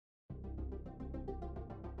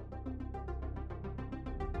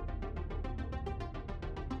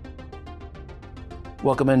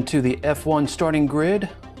Welcome into the F1 starting grid.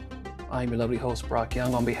 I'm your lovely host, Brock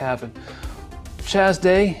Young. On behalf of Chaz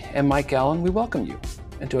Day and Mike Allen, we welcome you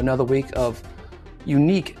into another week of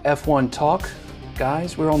unique F1 talk.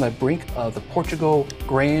 Guys, we're on the brink of the Portugal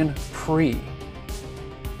Grand Prix.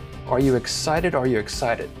 Are you excited? Are you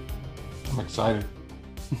excited? I'm excited.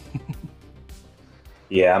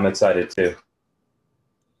 Yeah, I'm excited too.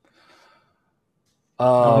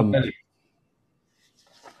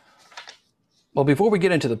 Well, before we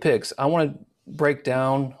get into the picks, I want to break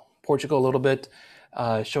down Portugal a little bit,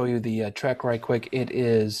 show you the track right quick. It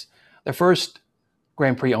is the first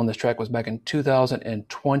Grand Prix on this track was back in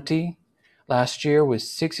 2020. Last year was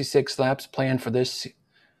 66 laps planned for this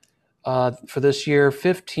year,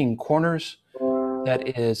 15 corners.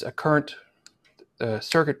 That is a current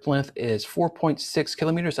circuit length is 4.6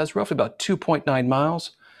 kilometers. That's roughly about 2.9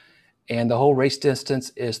 miles. And the whole race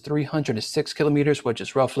distance is 306 kilometers, which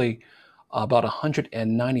is roughly about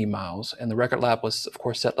 190 miles. And the record lap was, of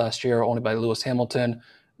course, set last year only by Lewis Hamilton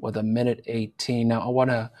with a minute 18. Now, I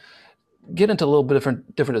want to get into a little bit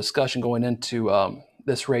different discussion going into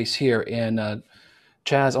this race here. And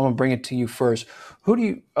Chaz, I'm going to bring it to you first. Who do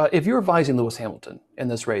you, if you're advising Lewis Hamilton in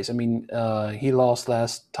this race, I mean, he lost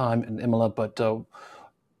last time in Imola, but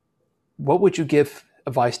what would you give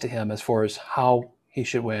advice to him as far as how he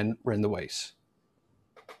should win the race?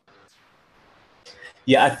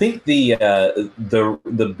 Yeah, I think the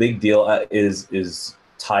big deal is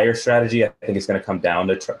tire strategy. I think it's going to come down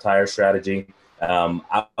to tire strategy.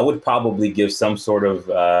 I would probably give some sort of.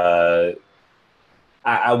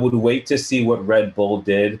 I would wait to see what Red Bull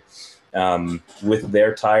did with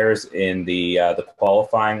their tires in the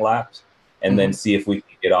qualifying laps, and then see if we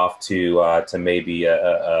can get off to maybe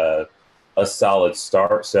a solid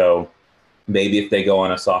start. So maybe if they go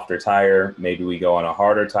on a softer tire, maybe we go on a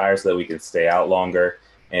harder tire so that we can stay out longer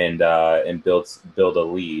and build a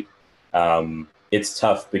lead. It's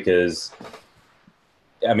tough because,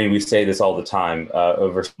 I mean, we say this all the time.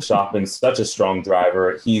 Verstappen's such a strong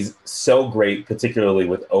driver. He's so great, particularly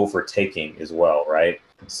with overtaking as well, right?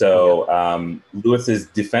 So Lewis's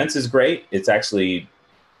defense is great. It's actually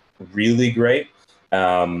really great.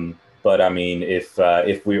 But I mean, if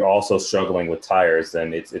we're also struggling with tires,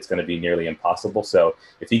 then it's going to be nearly impossible. So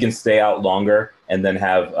if he can stay out longer and then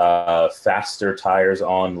have faster tires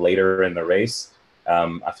on later in the race,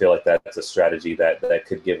 I feel like that's a strategy that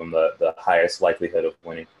could give him the highest likelihood of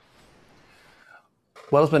winning.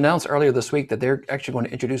 Well, it's been announced earlier this week that they're actually going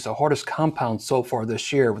to introduce the hardest compound so far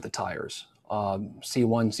this year with the tires,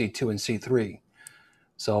 C1, C2, and C3.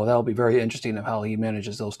 So that'll be very interesting of how he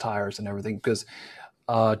manages those tires and everything, because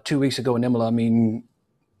 2 weeks ago in Imola, I mean,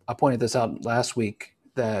 I pointed this out last week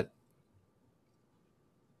that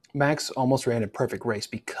Max almost ran a perfect race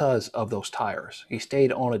because of those tires. He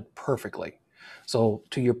stayed on it perfectly. So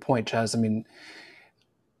to your point, Chaz, I mean,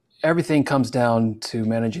 everything comes down to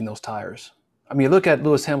managing those tires. I mean, you look at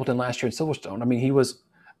Lewis Hamilton last year in Silverstone. I mean, he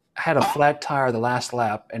had a flat tire the last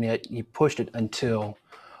lap, and yet he pushed it until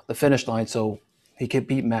the finish line so he could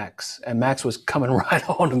beat Max, and Max was coming right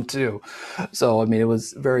on him too. So, I mean, it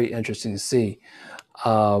was very interesting to see.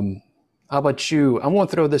 How about you? I'm going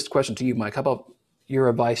to throw this question to you, Mike. How about your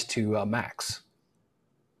advice to Max?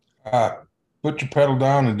 Put your pedal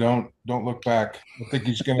down and don't look back. I think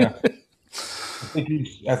he's gonna.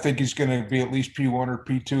 I think he's gonna be at least P1 or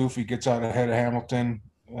P2 if he gets out ahead of Hamilton.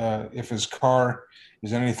 If his car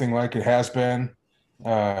is anything like it has been,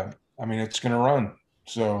 I mean, it's gonna run.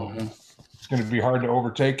 So it's gonna be hard to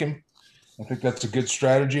overtake him. I think that's a good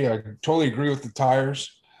strategy. I totally agree with the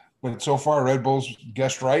tires, but so far Red Bull's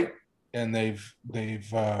guessed right, and they've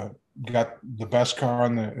got the best car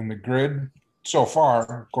in the grid so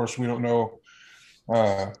far. Of course, we don't know.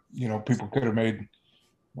 People could have made.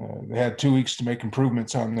 They had 2 weeks to make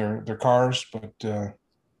improvements on their cars, but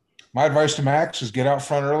my advice to Max is get out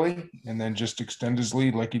front early and then just extend his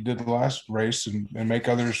lead like he did the last race and make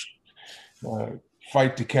others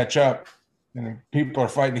fight to catch up. And if people are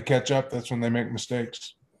fighting to catch up, that's when they make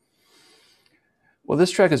mistakes. Well,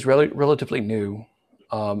 this track is relatively new.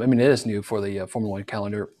 I mean, it is new for the Formula One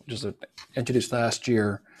calendar, just introduced last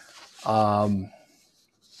year.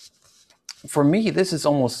 For me, this is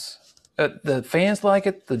almost the fans like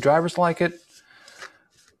it, the drivers like it,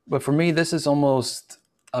 but for me, this is almost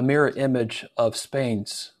a mirror image of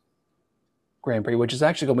Spain's Grand Prix, which is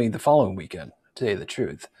actually going to be the following weekend, to tell you the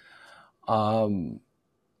truth. When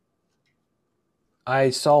I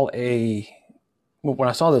saw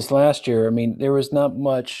this last year, I mean, there was not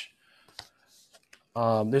much.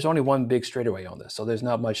 There's only one big straightaway on this, so there's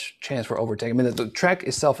not much chance for overtaking. I mean, the track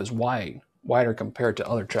itself is wider compared to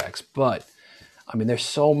other tracks, but I mean, there's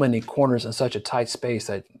so many corners in such a tight space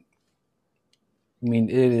that, I mean,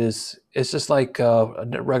 it's just like a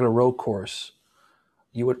regular road course.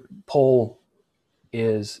 Pole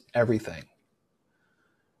is everything.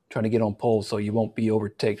 Trying to get on pole so you won't be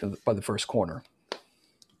overtaken by the first corner.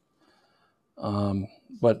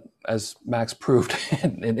 But as Max proved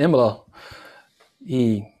in Imola,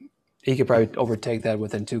 he could probably overtake that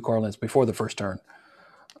within 2 car lengths before the first turn.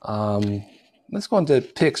 Let's go into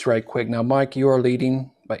picks right quick. Now, Mike, you are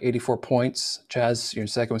leading by 84 points. Chaz, you're in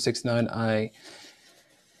second with 69. I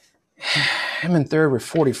am in third with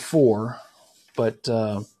 44. But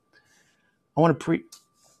I want to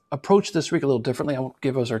approach this week a little differently. I will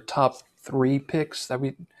give us our top 3 picks that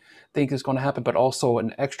we think is going to happen, but also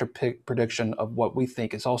an extra pick prediction of what we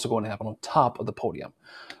think is also going to happen on top of the podium.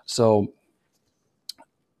 So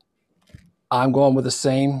I'm going with the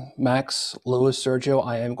same Max, Lewis, Sergio.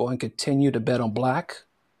 I am going to continue to bet on black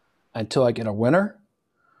until I get a winner.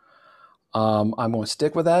 I'm going to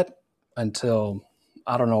stick with that until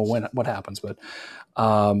I don't know what happens, but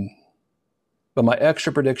my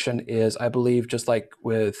extra prediction is I believe just like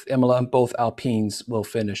with Imola, both Alpines will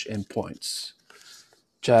finish in points.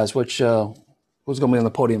 Chaz, who's going to be on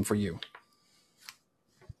the podium for you?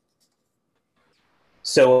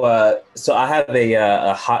 So I have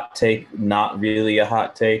a hot take, not really a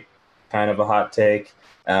hot take, kind of a hot take.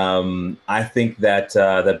 I think that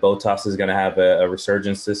Bottas is going to have a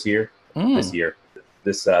resurgence this week. He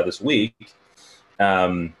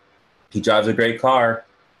drives a great car.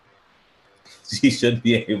 He should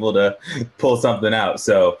be able to pull something out.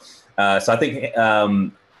 So I think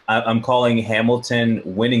I'm calling Hamilton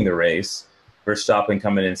winning the race, Verstappen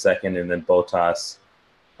coming in second, and then Bottas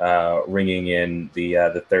ringing in the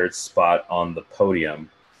 3rd spot on the podium.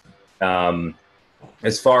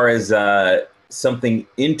 As far as something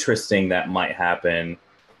interesting that might happen,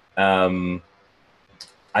 I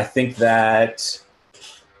think that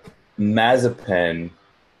Mazepin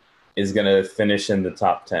is going to finish in the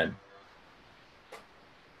top 10.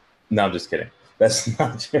 No, I'm just kidding. That's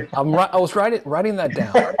not true. I was writing that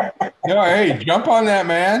down. No, hey, jump on that,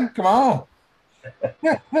 man. Come on.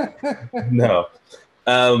 No.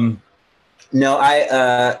 No,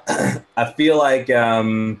 I feel like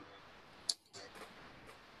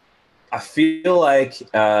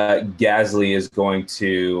Gasly is going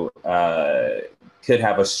to could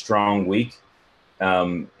have a strong week.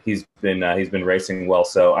 He's been racing well,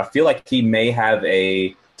 so I feel like he may have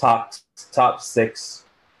a top 6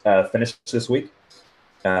 finish this week.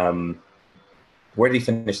 Where did he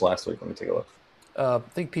finish last week? Let me take a look. I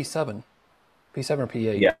think P7 or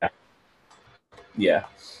P8. Yeah.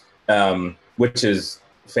 Which is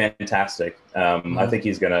fantastic. I think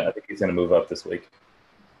he's gonna move up this week.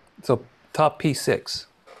 So top P6.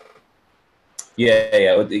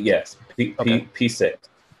 Yes. Okay. P6.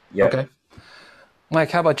 Yeah. Okay. Mike,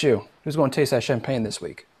 how about you? Who's going to taste that champagne this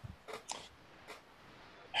week?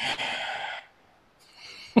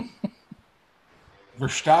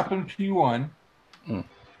 Verstappen P1.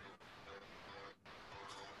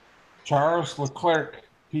 Charles Leclerc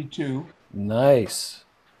P2. Nice.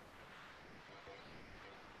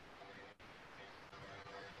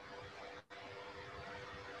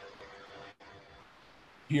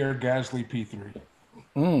 Pierre Gasly P3.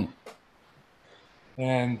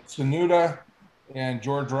 And Tsunoda and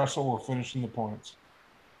George Russell will finish in the points.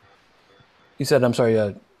 You said, I'm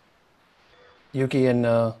sorry, Yuki and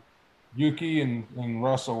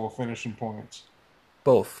Russell will finish in points.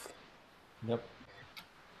 both. Yep.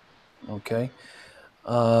 Okay.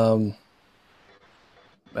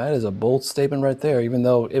 That is a bold statement right there, even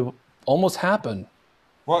though it almost happened.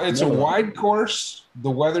 Well, it's a wide course. The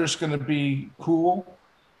weather's going to be cool.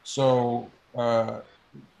 So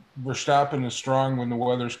Verstappen is strong when the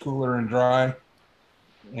weather's cooler and dry.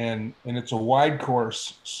 And it's a wide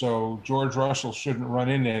course. So George Russell shouldn't run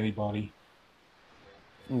into anybody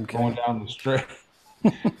going down the straight.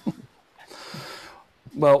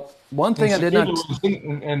 Well, one thing I did not...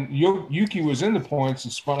 And Yuki was in the points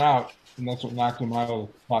and spun out, and that's what knocked him out of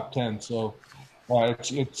the top 10. So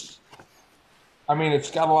it's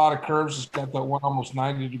got a lot of curves. It's got that one almost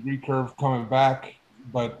 90-degree curve coming back,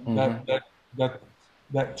 but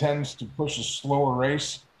that tends to push a slower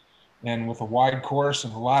race, and with a wide course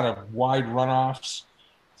and a lot of wide runoffs,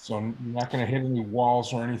 so you're not going to hit any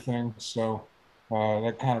walls or anything. So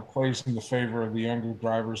that kind of plays in the favor of the younger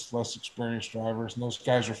drivers, less experienced drivers, and those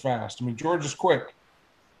guys are fast. I mean, George is quick.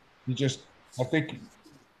 I think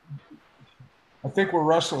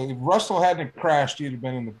where if Russell hadn't crashed, he'd have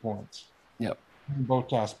been in the points. Yep.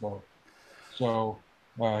 Bottas both. So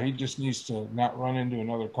he just needs to not run into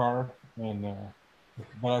another car, and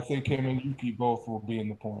but I think him and Yuki both will be in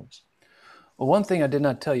the points. Well, one thing I did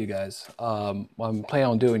not tell you guys, what I'm planning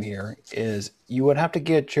on doing here is you would have to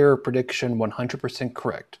get your prediction 100%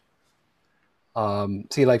 correct.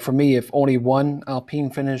 See, like for me, if only one Alpine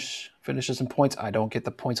finishes in points, I don't get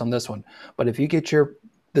the points on this one. But if you get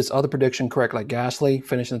this other prediction correct, like Gasly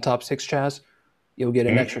finishing the top 6, Chaz, you'll get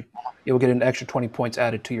an extra 20 points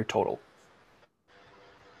added to your total.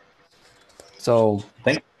 So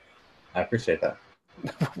I appreciate that.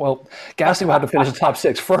 Well, Gasly will have to finish the top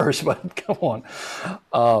 6 first, but come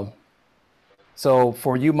on. So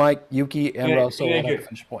for you, Mike, Yuki, and Russell, will have to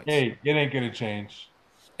finish points. Hey, it ain't going to change.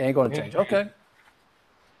 Ain't going to change. Okay.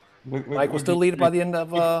 Mike will still lead by the end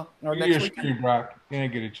of our next week. Stream, Brock. It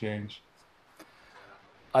ain't going to change.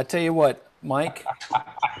 I tell you what, Mike,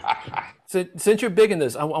 since you're big in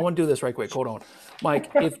this, I want to do this right quick. Hold on.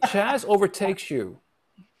 Mike, if Chaz overtakes you,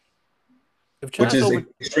 which is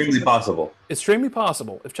extremely possible. Extremely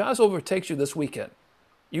possible. If Chaz overtakes you this weekend,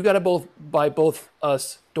 you got to buy both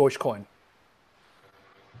us Dogecoin.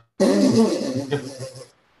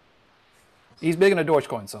 He's big in a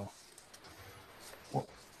Dogecoin, so.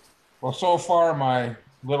 Well, so far my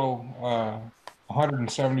little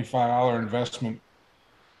 $175 investment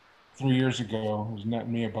 3 years ago was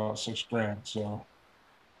netting me about $6,000. So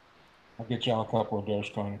I'll get y'all a couple of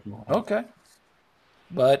Dogecoin if you want. Okay,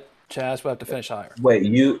 but Chaz will have to finish higher. Wait,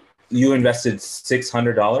 you invested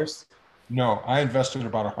 $600? No, I invested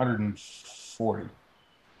about 140.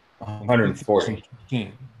 140.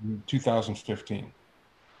 2015.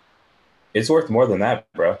 It's worth more than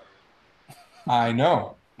that, bro. I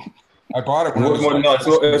know. I bought it.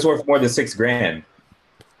 It's worth more than $6,000.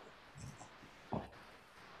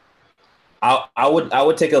 I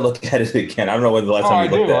would take a look at it again. I don't know when the last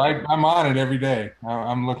time you looked at it. I'm on it every day.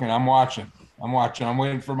 I'm looking. I'm watching. I'm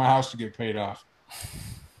waiting for my house to get paid off.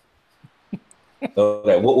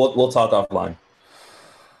 Okay, we'll talk offline.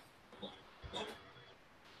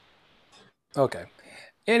 Okay.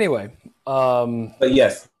 Anyway, but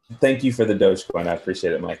yes, thank you for the Dogecoin. I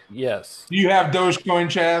appreciate it, Mike. Yes. Do you have Dogecoin,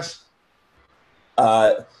 Chaz?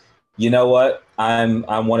 You know what? I'm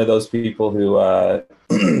one of those people who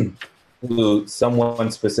who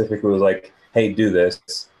someone specifically was like, "Hey, do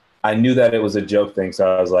this." I knew that it was a joke thing, so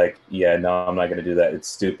I was like, "Yeah, no, I'm not going to do that. It's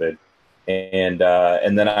stupid." And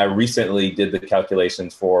then I recently did the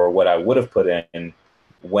calculations for what I would have put in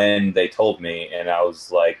when they told me, and I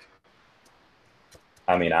was like,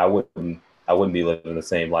 I mean, I wouldn't be living the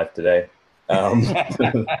same life today. But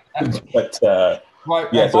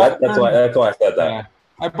yeah, so that's why I said that. Yeah.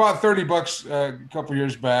 I bought $30 a couple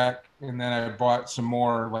years back, and then I bought some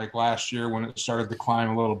more like last year when it started to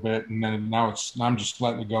climb a little bit, and then now I'm just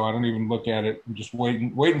letting it go. I don't even look at it. I'm just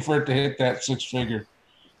waiting for it to hit that 6-figure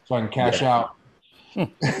so I can cash out.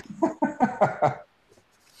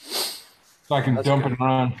 So I can dump and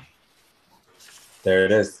run. There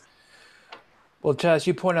it is. Well, Chaz,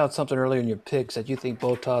 you pointed out something earlier in your picks that you think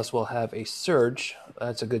Bottas will have a surge.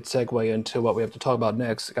 That's a good segue into what we have to talk about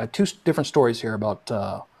next. I got 2 different stories here about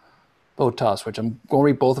Bottas, which I'm going to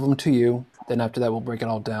read both of them to you. Then after that, we'll break it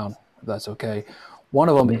all down, if that's okay. One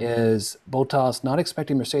of them is Bottas not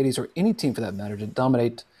expecting Mercedes or any team for that matter to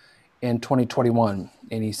dominate in 2021.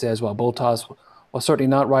 And he says, well, Bottas will certainly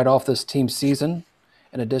not write off this team's season.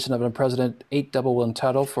 In addition of an President 8 double-win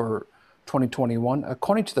title for 2021,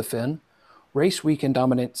 according to the Finn, race weekend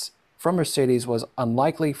dominance from Mercedes was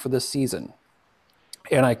unlikely for this season.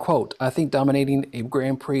 And I quote, I think dominating a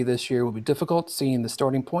Grand Prix this year will be difficult, seeing the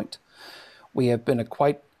starting point. We have been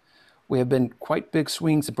quite big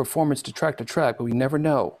swings in performance to track, but we never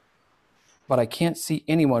know. But I can't see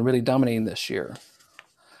anyone really dominating this year.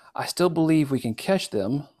 I still believe we can catch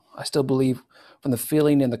them. I still believe from the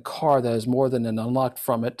feeling in the car that is more than an unlocked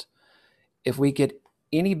from it. If we get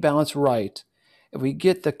any balance right, if we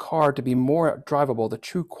get the car to be more drivable, the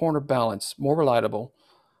true corner balance, more reliable,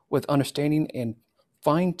 with understanding and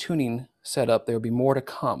fine-tuning setup, there will be more to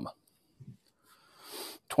come.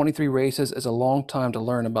 23 races is a long time to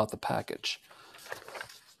learn about the package.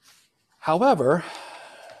 However,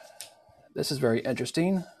 this is very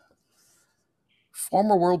interesting.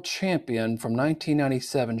 Former world champion from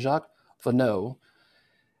 1997, Jacques Villeneuve,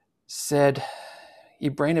 said he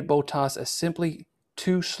branded Bottas as simply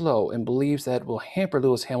too slow and believes that will hamper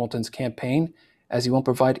Lewis Hamilton's campaign as he won't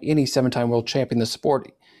provide any 7-time world champion in the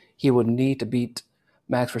sport. He would need to beat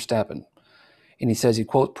Max Verstappen. And he says, he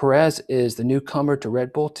quote, Perez is the newcomer to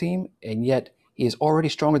Red Bull team, and yet he is already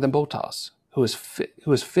stronger than Bottas, who is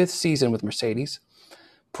 5th season with Mercedes.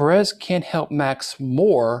 Perez can't help Max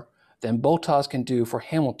more than Bottas can do for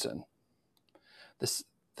Hamilton. The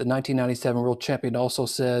 1997 world champion also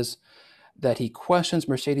says that he questions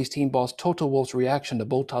Mercedes team boss Toto Wolff's reaction to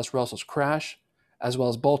Bottas Russell's crash, as well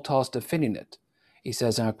as Bottas defending it. He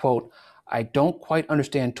says, and I quote, "I don't quite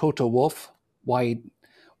understand Toto Wolff. Why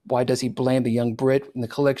does he blame the young Brit in the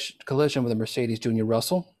collision with the Mercedes Junior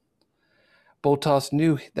Russell? Bottas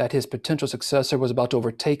knew that his potential successor was about to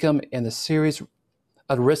overtake him and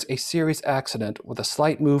risk a serious accident with a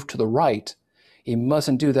slight move to the right. He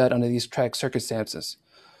mustn't do that under these track circumstances.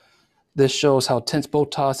 This shows how tense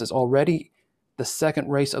Bottas is already the second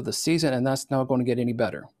race of the season, and that's not going to get any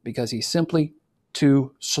better because he's simply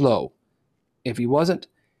too slow. If he wasn't,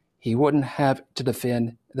 he wouldn't have to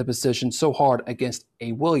defend the position so hard against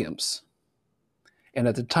a Williams." And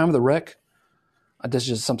at the time of the wreck, this is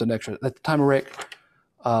just something extra. At the time of wreck,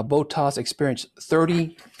 Bottas experienced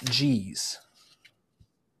 30 Gs.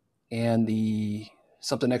 And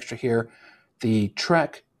something extra here, the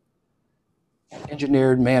track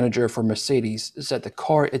engineered manager for Mercedes said the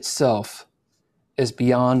car itself is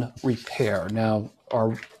beyond repair. Now,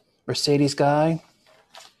 our Mercedes guy,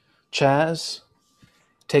 Chaz,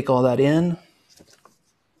 take all that in.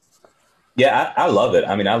 Yeah, I love it.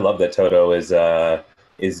 I mean, I love that Toto is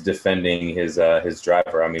defending his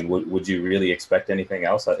driver. I mean, would you really expect anything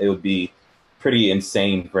else? It would be pretty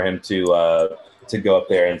insane for him to go up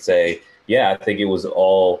there and say, "Yeah, I think it was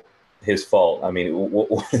all his fault." I mean,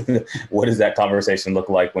 what does that conversation look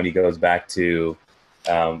like when he goes back to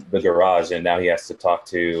the garage and now he has to talk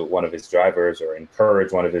to one of his drivers or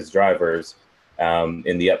encourage one of his drivers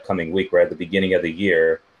in the upcoming week, where at the beginning of the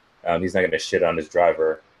year, he's not going to shit on his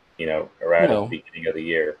driver, right at the beginning of the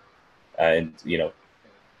year, and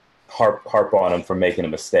harp on him for making a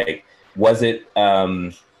mistake. Was it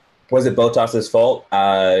Bottas's fault?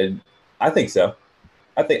 I think so.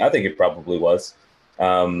 I think it probably was.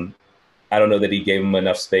 I don't know that he gave him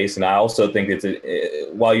enough space, and I also think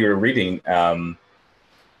while you were reading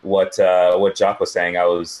what Jacques was saying, I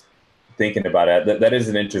was thinking about it. That is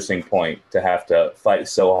an interesting point, to have to fight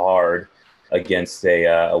so hard against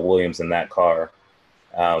a Williams in that car.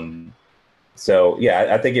 So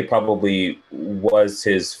yeah, I think it probably was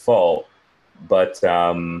his fault, but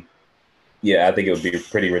yeah, I think it would be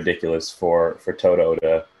pretty ridiculous for Toto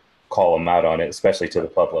to call him out on it, especially to the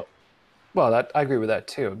public. Well, I agree with that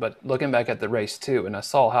too. But looking back at the race too, and I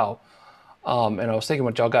saw how, and I was thinking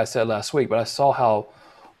what y'all guys said last week, but I saw how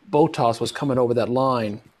Bottas was coming over that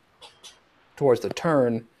line towards the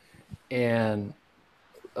turn, and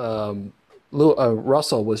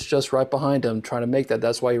Russell was just right behind him trying to make that.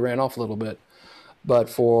 That's why he ran off a little bit. But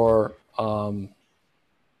for Russell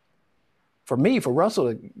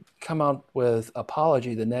to come out with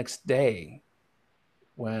apology the next day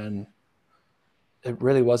when it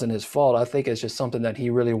really wasn't his fault, I think it's just something that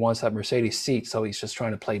he really wants that Mercedes seat, so he's just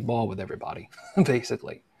trying to play ball with everybody,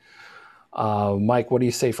 basically. Mike, what do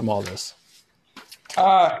you say from all this?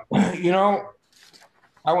 I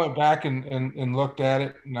went back and looked at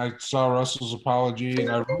it, and I saw Russell's apology,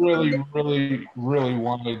 and I really, really, really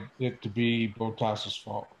wanted it to be Bottas's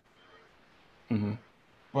fault. Mm-hmm.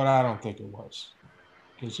 But I don't think it was,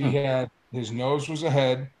 because his nose was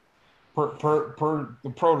ahead. Per the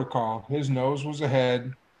protocol, his nose was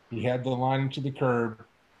ahead. He had the line to the curb,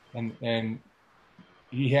 and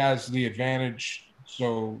he has the advantage.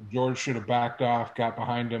 So George should have backed off, got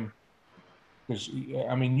behind him. Because,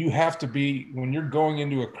 I mean, you have to be, when you're going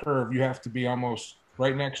into a curve, you have to be almost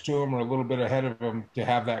right next to him or a little bit ahead of him to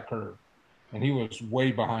have that curve. And he was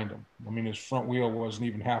way behind him. I mean, his front wheel wasn't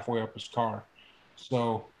even halfway up his car.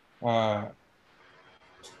 So, and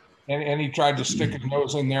he tried to stick his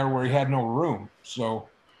nose in there where he had no room. So,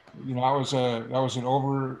 that was an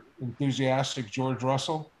over enthusiastic George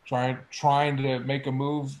Russell trying to make a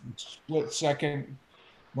move, split second.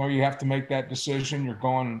 You have to make that decision. You're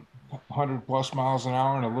going 100 plus miles an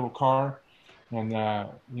hour in a little car, and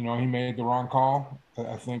he made the wrong call.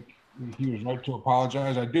 I think he was right to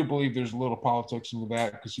apologize. I do believe there's a little politics into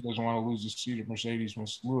that, because he doesn't want to lose his seat at Mercedes when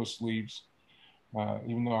Lewis leaves.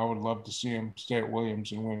 Even though I would love to see him stay at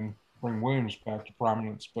Williams and bring Williams back to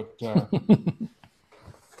prominence, but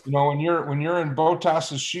when you're in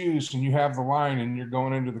Bottas's shoes and you have the line and you're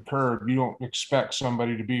going into the curb, you don't expect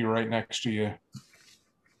somebody to be right next to you,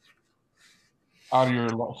 out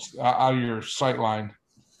of your sight line,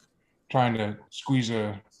 trying to squeeze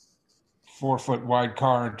a 4-foot wide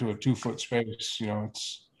car into a 2-foot space.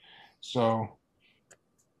 It's so.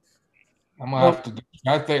 I'm gonna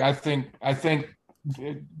have to. I think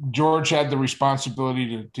George had the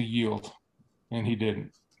responsibility to yield, and he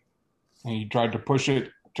didn't. And he tried to push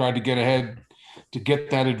it, tried to get ahead, to get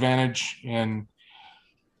that advantage. And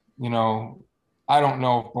I don't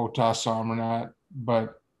know if Bottas saw him or not,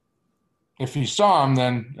 but if he saw him,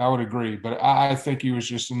 then I would agree. But I think he was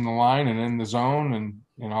just in the line and in the zone,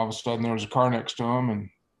 and all of a sudden there was a car next to him, and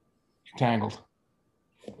he tangled.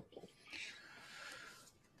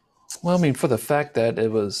 Well, I mean, for the fact that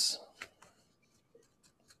it was,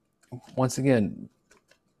 once again,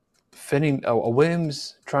 fitting a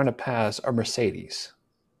Williams trying to pass a Mercedes.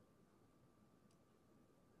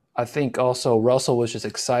 I think also Russell was just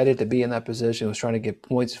excited to be in that position. He was trying to get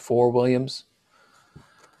points for Williams.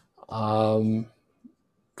 But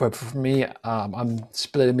for me, I'm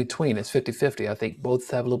split in between. It's 50-50. I think both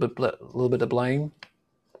have a little bit of blame.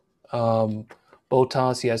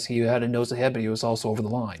 Bottas, yes, he had a nose ahead, but he was also over the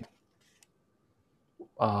line.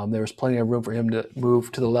 There was plenty of room for him to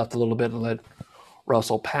move to the left a little bit and let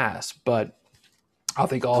Russell pass. But I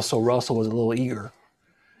think also Russell was a little eager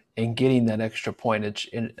in getting that extra pointage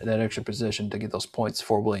in that extra position to get those points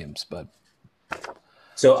for Williams. But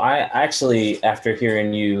so I actually, after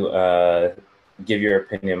hearing you give your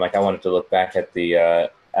opinion, Mike, I wanted to look back at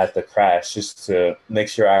the crash just to make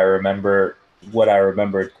sure I remember what I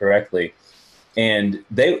remembered correctly. And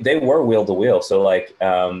they were wheel to wheel. So like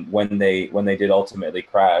when they did ultimately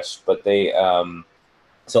crash, but they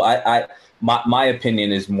so my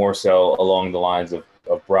opinion is more so along the lines of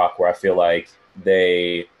Brock, where I feel like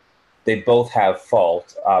they both have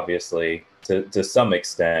fault, obviously, to some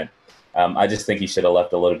extent. I just think he should have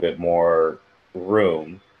left a little bit more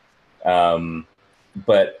room.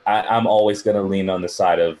 But I'm always going to lean on the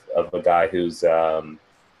side of a guy who's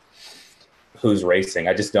racing.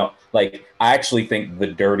 I just don't like. I actually think the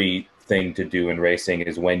dirty thing to do in racing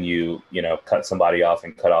is when you cut somebody off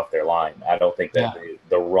and cut off their line. I don't think that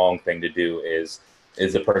the wrong thing to do is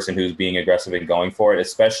the person who's being aggressive and going for it,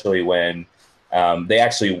 especially when they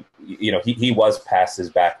actually, he was past his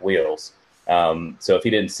back wheels. So if he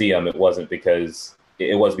didn't see him, it was because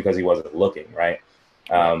he wasn't looking, right?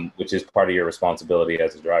 Which is part of your responsibility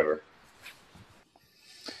as a driver.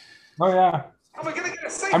 Oh yeah.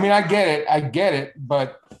 I mean, I get it,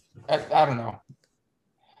 but I don't know.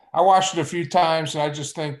 I watched it a few times, and I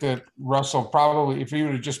just think that Russell probably, if he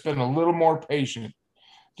would have just been a little more patient,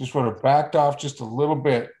 just would have backed off just a little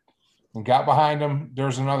bit and got behind him,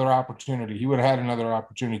 there's another opportunity. He would have had another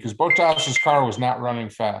opportunity because Bottas's car was not running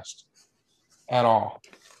fast at all.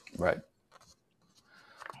 Right.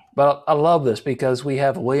 But I love this because we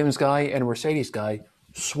have a Williams guy and a Mercedes guy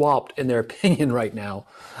swapped in their opinion right now.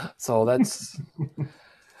 So that's,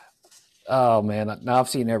 oh man, now I've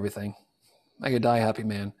seen everything. I could die happy,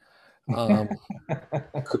 man.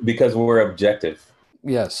 Because we're objective.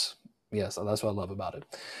 Yes, that's what I love about it.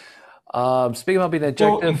 Speaking about being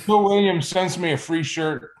objective, Phil Williams sends me a free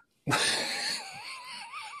shirt.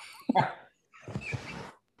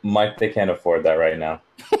 Mike, they can't afford that right now.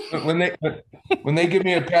 When they give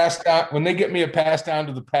me a pass down, when they get me a pass down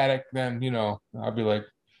to the paddock, then I'll be like,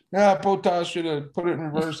 Bottas should have put it in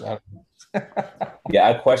reverse. Yeah,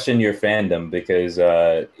 I question your fandom because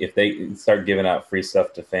if they start giving out free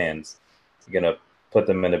stuff to fans, it's gonna put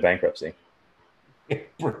them into bankruptcy.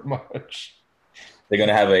 Pretty much. They're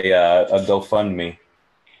gonna have a GoFundMe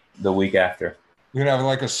the week after. You're gonna have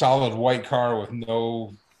like a solid white car with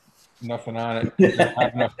nothing on it.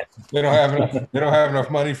 They don't have enough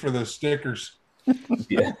money for the stickers.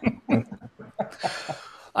 Yeah.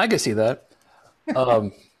 I can see that.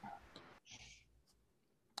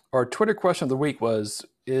 Our Twitter question of the week was,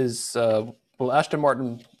 will Aston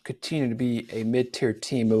Martin continue to be a mid-tier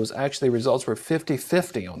team? It was actually, results were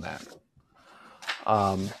 50-50 on that.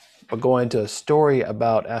 But going into a story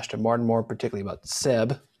about Aston Martin, more particularly about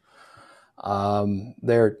Seb,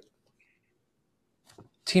 their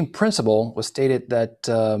team principal was stated that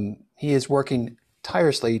he is working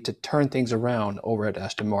tirelessly to turn things around over at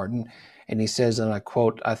Aston Martin. And he says, and I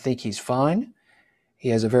quote, "I think he's fine. He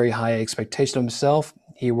has a very high expectation of himself.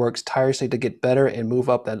 He works tirelessly to get better and move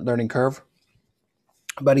up that learning curve.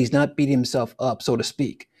 But he's not beating himself up, so to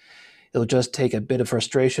speak. It'll just take a bit of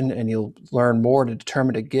frustration and he'll learn more to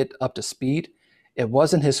determine to get up to speed. It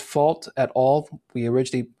wasn't his fault at all. We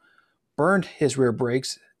originally burned his rear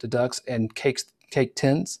brakes, deducts, and cake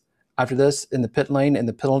tins. After this, in the pit lane and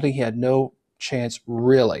the penalty, he had no chance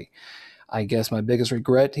really. I guess my biggest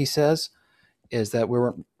regret," he says, "is that we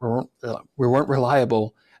weren't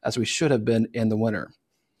reliable as we should have been in the winter."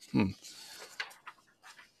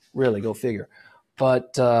 Really, go figure.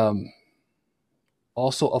 But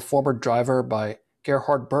also a former driver by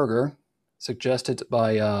Gerhard Berger, suggested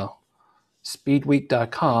by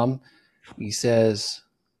Speedweek.com, he says,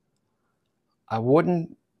 it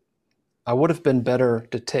wouldn't have been better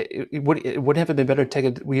to take. It wouldn't have been better to take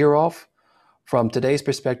a year off. From today's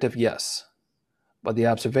perspective, yes. but the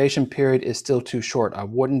observation period is still too short. I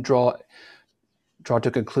wouldn't draw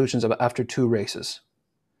to conclusions after 2 races.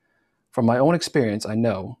 From my own experience, I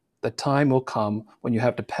know the time will come when you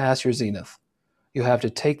have to pass your zenith. You have to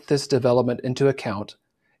take this development into account.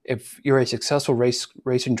 If you're a successful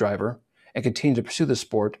racing driver and continue to pursue the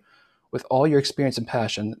sport with all your experience and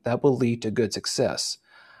passion, that will lead to good success.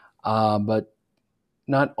 But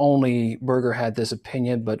not only Berger had this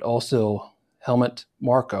opinion, but also Helmut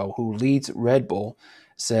Marko, who leads Red Bull,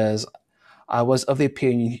 says, I was of the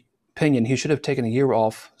opinion he should have taken a year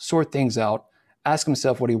off, sort things out, ask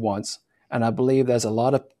himself what he wants, and I believe there's a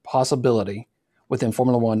lot of possibility within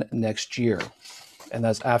Formula One next year. And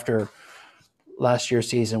that's after last year's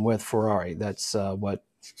season with Ferrari. That's what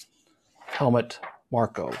Helmut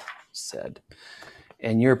Marko said.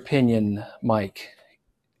 In your opinion, Mike?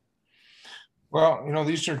 Well,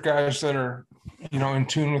 these are guys that are, in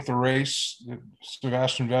tune with the race.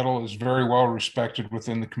 Sebastian Vettel is very well respected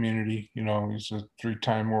within the community. He's a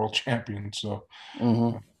 3-time world champion. So,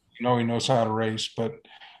 he knows how to race. But,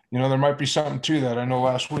 there might be something to that. I know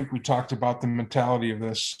last week we talked about the mentality of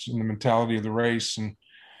this and the mentality of the race. And,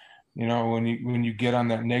 when you get on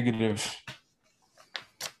that negative,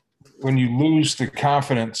 when you lose the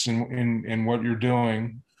confidence in what you're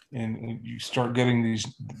doing, and you start getting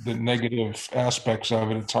the negative aspects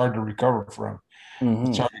of it, it's hard to recover from.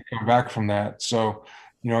 It's hard to come back from that. So,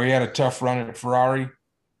 he had a tough run at Ferrari.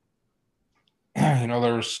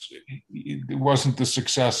 It wasn't the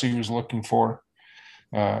success he was looking for.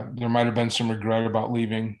 There might have been some regret about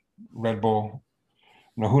leaving Red Bull.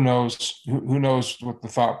 Who knows? Who knows what the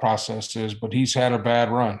thought process is? But he's had a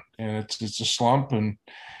bad run, and it's a slump. And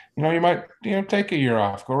you might take a year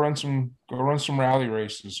off, go run some rally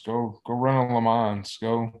races, go run a Le Mans,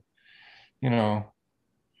 go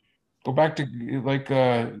back to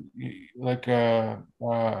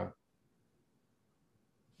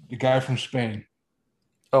the guy from Spain.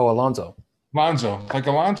 Oh, Alonso, like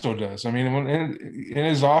Alonso does. I mean, when in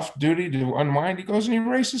his off duty to unwind, he goes and he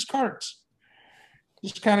races karts.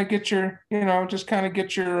 Just kind of get your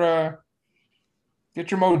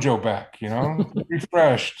mojo back,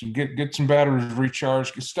 refreshed, get some batteries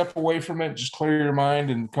recharged, step away from it, just clear your mind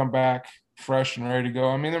and come back fresh and ready to go.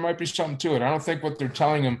 I mean, there might be something to it. I don't think what they're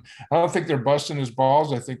telling him, I don't think they're busting his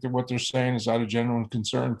balls. I think that what they're saying is out of genuine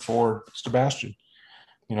concern for Sebastian,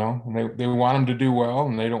 and they want him to do well,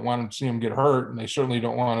 and they don't want him to see him get hurt. And they certainly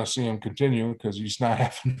don't want to see him continue because he's not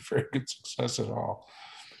having very good success at all.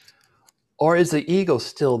 Or is the ego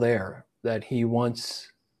still there that he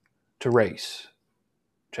wants to race,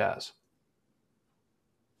 Chaz?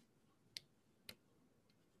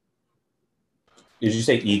 Did you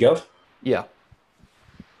say ego? Yeah.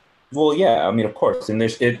 Well, yeah. I mean, of course, and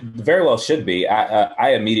it very well should be.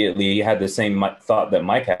 I immediately had the same thought that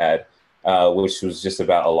Mike had, which was just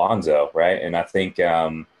about Alonso, right? And I think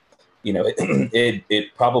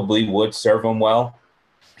it probably would serve him well.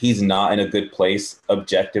 He's not in a good place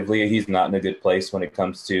objectively. He's not in a good place when it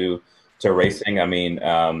comes to racing. I mean,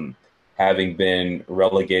 having been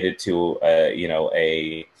relegated to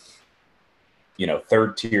a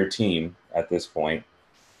third tier team at this point,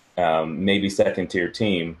 maybe second tier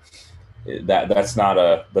team, that's not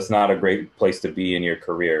a great place to be in your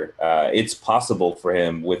career. It's possible for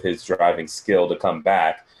him with his driving skill to come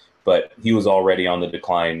back, but he was already on the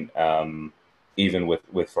decline, even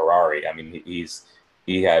with Ferrari. I mean,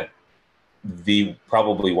 he had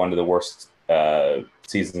probably one of the worst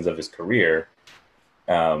seasons of his career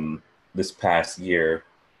this past year,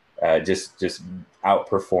 just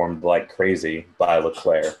outperformed like crazy by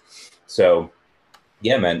Leclerc. So,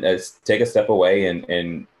 yeah, man, take a step away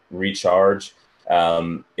and recharge.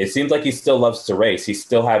 It seems like he still loves to race. He's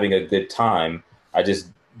still having a good time. I just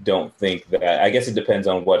don't think that. I guess it depends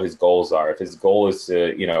on what his goals are. If his goal is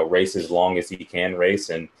to race as long as he can race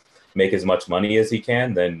and make as much money as he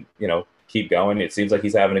can, then keep going. It seems like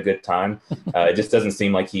he's having a good time. It just doesn't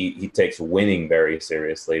seem like he takes winning very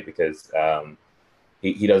seriously, because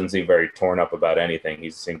he doesn't seem very torn up about anything. He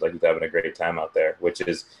seems like he's having a great time out there, which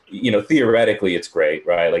is, theoretically it's great,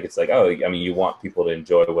 right? Like, it's like, oh, I mean, you want people to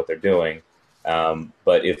enjoy what they're doing.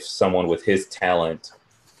 But if someone with his talent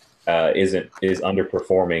is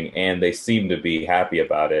underperforming and they seem to be happy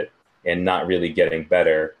about it and not really getting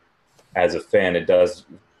better, as a fan, it does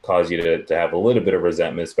cause you to have a little bit of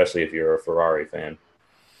resentment, especially if you're a Ferrari fan.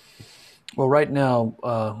 Well, right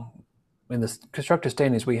now, in the constructor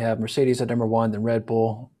standings, we have Mercedes at number 1, then Red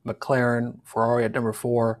Bull, McLaren, Ferrari at number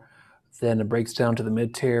 4. Then it breaks down to the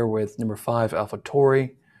mid-tier with number 5,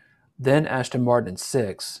 AlphaTauri, then Aston Martin at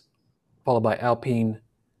 6, followed by Alpine,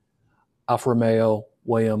 Alfa Romeo,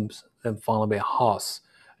 Williams, then finally by Haas.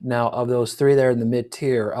 Now, of those three there in the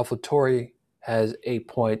mid-tier, AlphaTauri has 8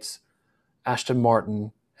 points, Aston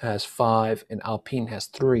Martin has 5, and Alpine has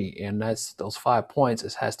 3. And that's those 5 points.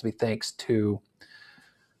 It has to be thanks to,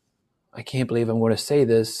 I can't believe I'm going to say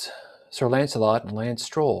this, Sir Lancelot and Lance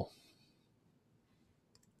Stroll.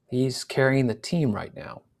 He's carrying the team right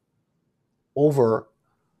now over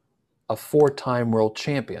a 4-time world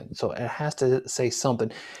champion. So it has to say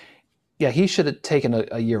something. Yeah, he should have taken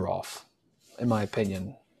a year off, in my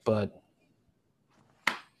opinion. But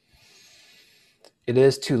it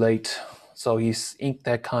is too late. So he's inked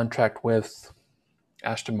that contract with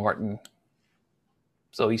Aston Martin.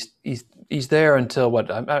 So he's there until what?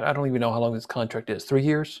 I don't even know how long this contract is. 3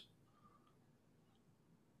 years?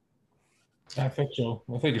 I think so.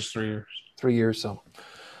 I think it's 3 years. 3 years. So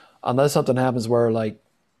unless something happens where like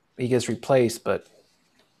he gets replaced, but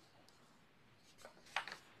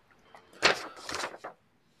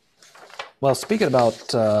well, speaking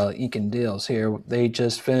about inking deals here, they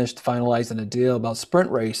just finished finalizing a deal about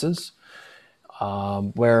sprint races,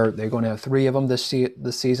 where they're going to have 3 of them this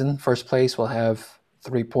season. First place will have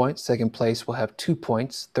 3 points. Second place will have 2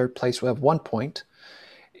 points. Third place will have 1 point.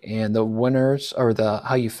 And the winners, or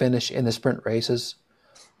how you finish in the sprint races,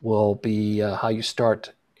 will be how you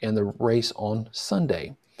start in the race on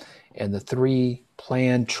Sunday. And the 3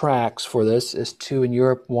 planned tracks for this is 2 in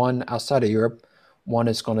Europe, 1 outside of Europe. One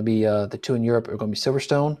is going to be, the 2 in Europe are going to be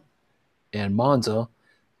Silverstone and Monza.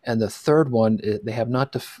 And the third one, they have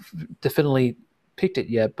not definitely picked it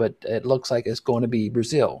yet, but it looks like it's going to be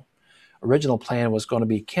Brazil. Original plan was going to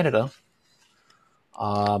be Canada.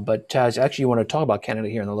 But Chaz, actually you want to talk about Canada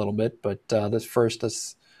here in a little bit, but I know this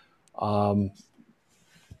is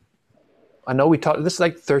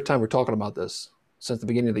like the 3rd time we're talking about this since the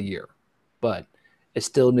beginning of the year, but it's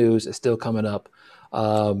still news. It's still coming up.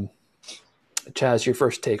 Chaz, your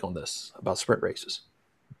first take on this about sprint races?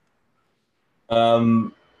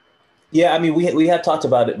 Yeah, I mean, we had talked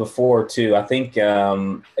about it before too. I think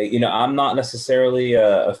I'm not necessarily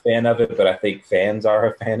a fan of it, but I think fans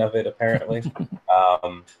are a fan of it. Apparently,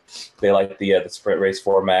 they like the sprint race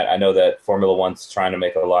format. I know that Formula One's trying to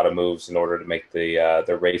make a lot of moves in order to make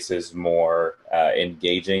the races more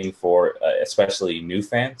engaging for especially new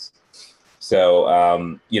fans.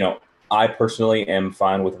 So I personally am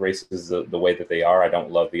fine with races the way that they are. I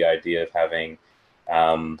don't love the idea of having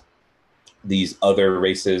these other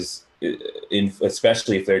races,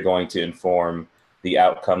 especially if they're going to inform the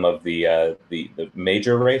outcome of the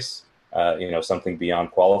major race, something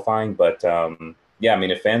beyond qualifying. But yeah, I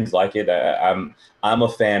mean, if fans like it, I'm a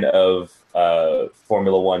fan of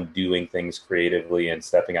Formula One doing things creatively and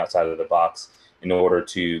stepping outside of the box in order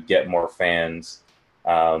to get more fans,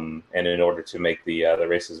 and in order to make the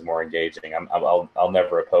races more engaging. I'll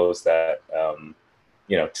never oppose that.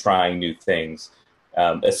 Trying new things,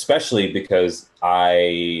 especially because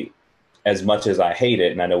as much as I hate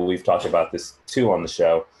it, and I know we've talked about this too on the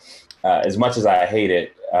show, as much as I hate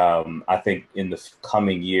it, I think in the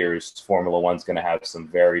coming years, Formula One's going to have some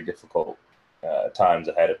very difficult times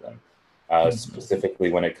ahead of them,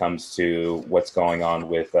 specifically when it comes to what's going on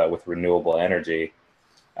with renewable energy.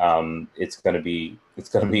 It's going to be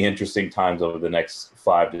interesting times over the next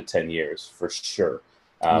 5 to 10 years for sure.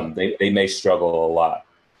 They may struggle a lot.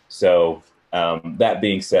 So that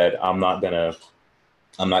being said, I'm not gonna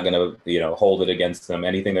hold it against them.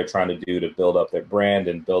 Anything they're trying to do to build up their brand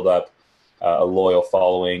and build up a loyal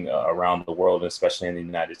following around the world, especially in the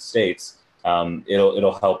United States,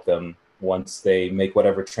 it'll help them once they make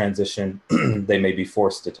whatever transition they may be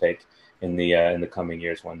forced to take in the coming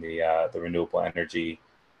years when the renewable energy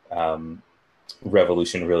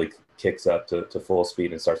revolution really kicks up to full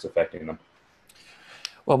speed and starts affecting them.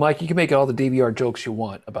 Well, Mike, you can make all the DVR jokes you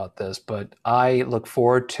want about this, but I look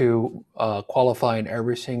forward to qualifying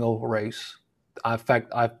every single race. In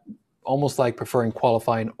fact, I almost like preferring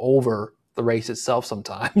qualifying over the race itself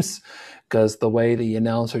sometimes, because the way the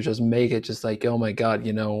announcers just make it just like, oh my God,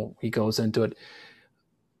 he goes into it.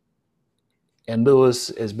 And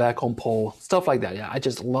Lewis is back on pole, stuff like that. Yeah, I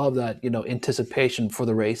just love that, anticipation for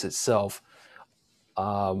the race itself.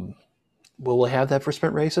 Will we have that for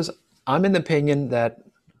sprint races? I'm in the opinion that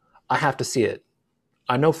I have to see it.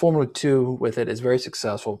 I know Formula 2 with it is very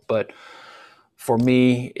successful, but for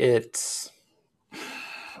me, I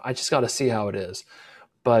just got to see how it is.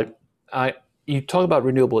 But you talk about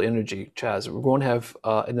renewable energy, Chaz. We're going to have,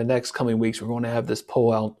 in the next coming weeks, we're going to have this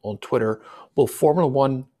poll out on Twitter. Will Formula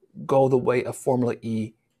 1 go the way of Formula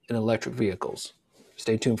E in electric vehicles?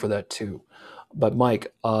 Stay tuned for that too. But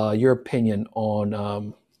Mike, your opinion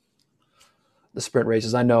on the sprint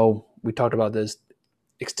races. I know we talked about this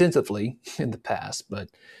extensively in the past, but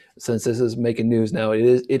since this is making news now,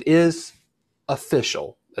 it is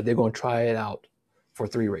official that they're going to try it out for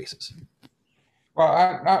 3 races.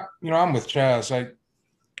 Well, I'm with Chaz.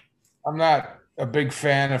 I'm not a big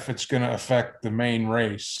fan if it's going to affect the main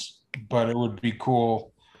race, but it would be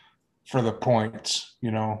cool for the points.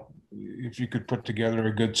 If you could put together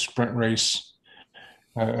a good sprint race,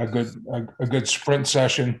 a good sprint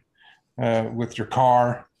session with your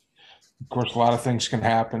car. Of course, a lot of things can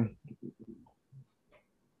happen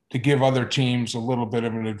to give other teams a little bit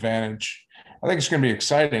of an advantage. I think it's going to be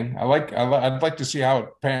exciting. I'd like to see how it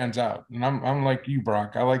pans out. And I'm like you,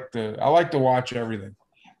 Brock. I like to watch everything.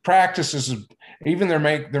 Practices, even they're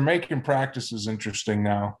making practices interesting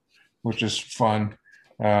now, which is fun.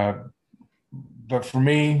 But for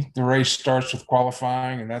me, the race starts with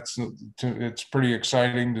qualifying, and it's pretty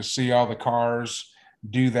exciting to see all the cars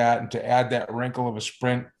do that, and to add that wrinkle of a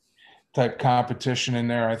sprint type competition in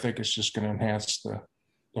there. I think it's just going to enhance the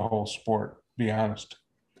whole sport, to be honest.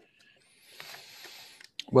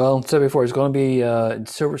 Well, said before, it's going to be in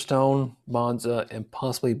Silverstone, Monza, and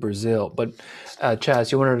possibly Brazil. But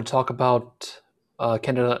Chaz, you wanted to talk about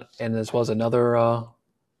Canada and as well as another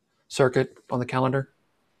circuit on the calendar?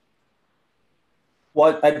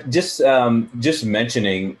 Well, just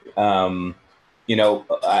mentioning, I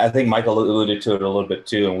think Michael alluded to it a little bit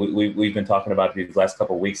too, and we've been talking about these last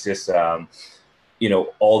couple of weeks. Just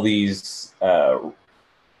all these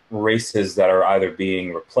races that are either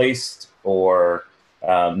being replaced or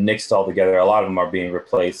nixed altogether. A lot of them are being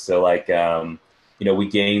replaced. So, we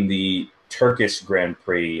gained the Turkish Grand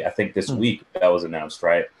Prix. I think this week that was announced,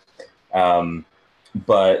 right?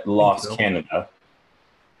 But lost Canada.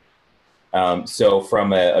 So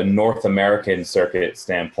from a North American circuit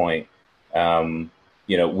standpoint,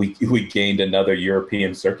 we gained another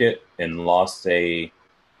European circuit and lost a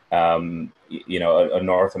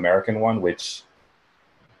North American one, which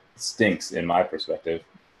stinks in my perspective.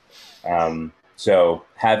 So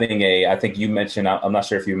having I think you mentioned, I'm not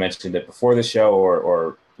sure if you mentioned it before the show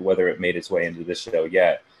or whether it made its way into this show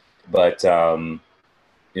yet, but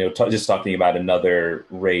just talking about another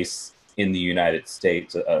race in the United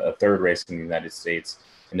States, a third race in the United States,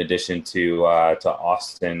 in addition to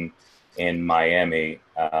Austin and Miami,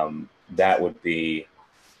 that would be,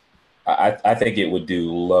 I think it would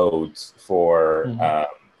do loads for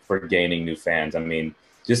gaining new fans. I mean,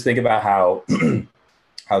 just think about how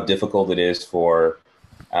how difficult it is for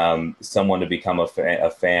someone to become a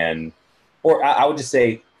fan, or I would just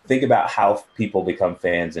say, think about how people become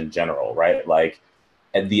fans in general, right? Like,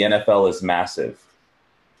 the NFL is massive.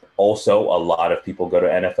 Also, a lot of people go to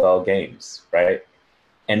NFL games, right?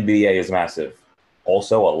 NBA is massive.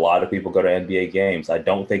 Also, a lot of people go to NBA games. I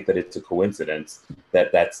don't think that it's a coincidence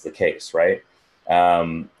that that's the case, right?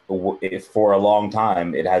 For a long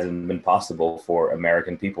time, it hasn't been possible for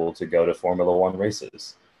American people to go to Formula One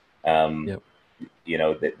races.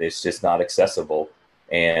 It's just not accessible.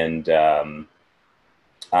 And, in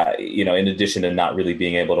addition to not really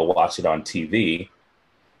being able to watch it on TV,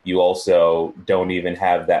 you also don't even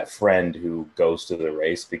have that friend who goes to the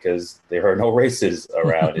race because there are no races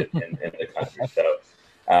around in the country. So,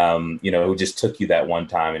 who just took you that one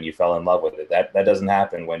time and you fell in love with it. That doesn't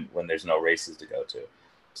happen when there's no races to go to.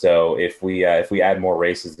 So if we add more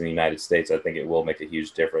races in the United States, I think it will make a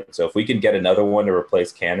huge difference. So if we can get another one to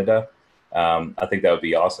replace Canada, I think that would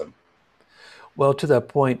be awesome. Well, to that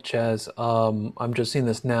point, Chaz, I'm just seeing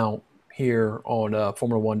this now here on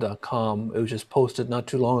Formula1.com. It was just posted not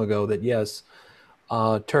too long ago that yes,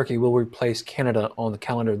 Turkey will replace Canada on the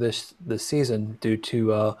calendar this season due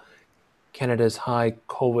to Canada's high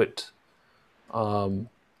COVID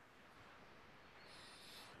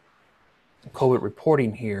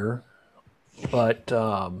reporting here. But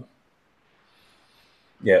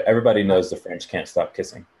everybody knows the French can't stop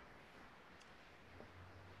kissing.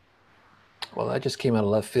 Well, that just came out of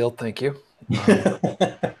left field. Thank you.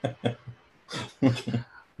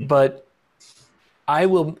 But I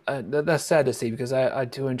will. That's sad to see because I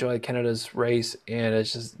do enjoy Canada's race, and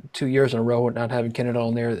it's just 2 years in a row not having Canada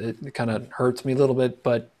on there. It kind of hurts me a little bit.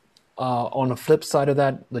 But on the flip side of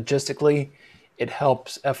that, logistically, it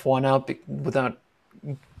helps F1 out without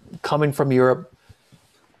coming from Europe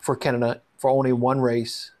for Canada for only one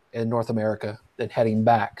race in North America, then heading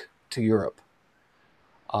back to Europe.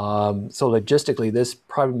 So logistically, this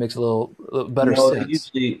probably makes a little better sense.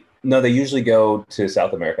 They usually go to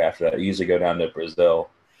South America after that. They usually go down to Brazil.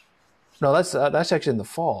 No, that's actually in the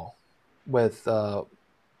fall. With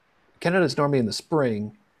Canada's normally in the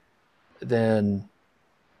spring, then.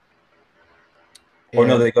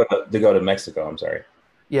 They go to Mexico. I'm sorry.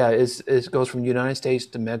 Yeah, it goes from the United States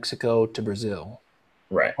to Mexico to Brazil.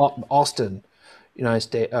 Right. Austin. United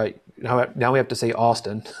States. Now we have to say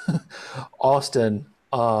Austin, Austin,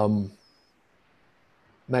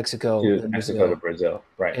 Mexico, To and Mexico to Brazil Brazil,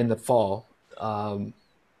 right? in the fall.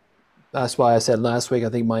 That's why I said last week I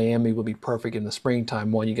think Miami will be perfect in the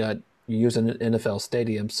springtime. One, you're using an NFL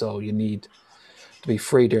stadium, so you need to be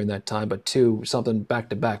free during that time. But two, something back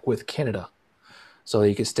to back with Canada, so that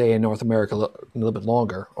you can stay in North America a little bit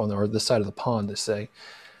longer on this side of the pond, to say.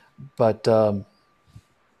 But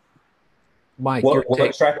Mike, your What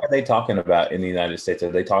take. track are they talking about in the United States?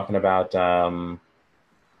 Are they talking about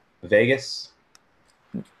Vegas?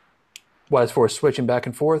 What, as for switching back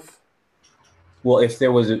and forth? Well, if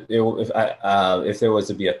there was if there was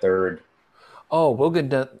to be a third, Oh, we'll get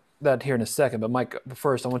to that here in a second. But Mike,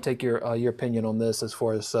 first, I want to take your opinion on this as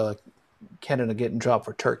far as Canada getting dropped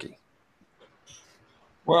for Turkey.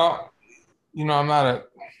 Well, I'm not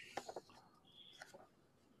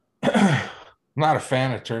a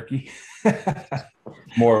fan of turkey.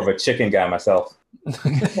 more of a chicken guy myself.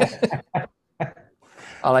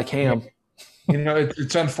 I like ham.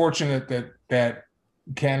 It's unfortunate that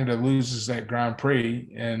Canada loses that Grand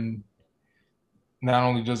Prix, and not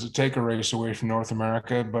only does it take a race away from North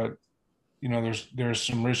America, but there's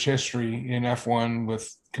some rich history in F1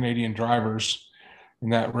 with Canadian drivers in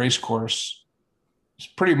that race course. It's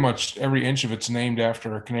pretty much every inch of it's named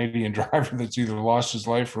after a Canadian driver that's either lost his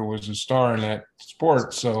life or was a star in that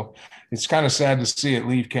sport. So it's kind of sad to see it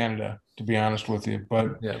leave Canada, to be honest with you.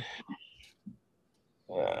 But Yeah.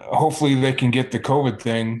 Hopefully they can get the COVID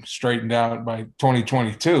thing straightened out by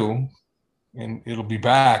 2022, and it'll be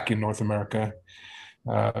back in North America.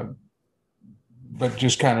 But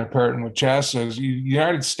just kind of parroting what Chaz says, the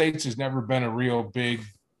United States has never been a real big.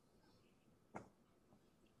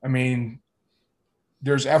 I mean,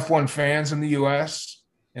 there's F1 fans in the U.S.,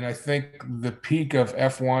 and I think the peak of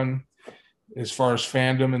F1 as far as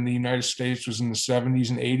fandom in the United States was in the 70s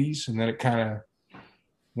and 80s, and then it kind of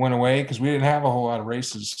went away because we didn't have a whole lot of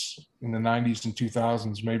races in the 90s and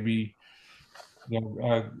 2000s. Maybe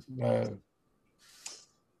the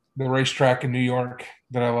racetrack in New York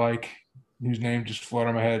that I like, whose name just flew out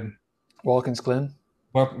of my head, Watkins Glen.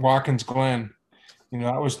 Watkins Glen.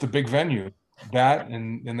 That was the big venue. That,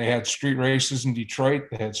 and they had street races in Detroit.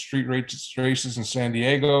 They had street races in San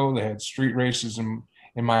Diego. They had street races in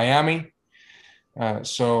Miami.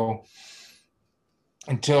 So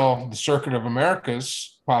until the Circuit of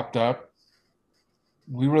Americas popped up,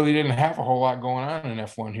 we really didn't have a whole lot going on in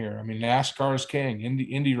F1 here. I mean, NASCAR is king.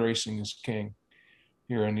 Indy racing is king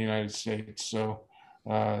here in the United States. So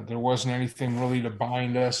there wasn't anything really to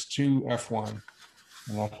bind us to F1.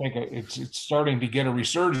 And I think it's starting to get a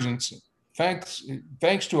resurgence thanks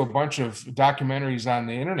to a bunch of documentaries on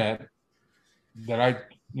the internet that I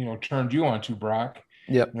turned you on to, Brock.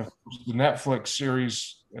 Yep. The Netflix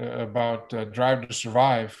series about Drive to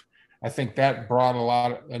Survive. I think that brought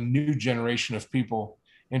a new generation of people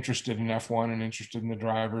interested in F1 and interested in the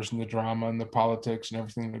drivers and the drama and the politics and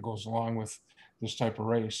everything that goes along with this type of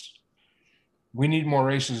race. We need more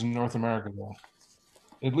races in North America, though.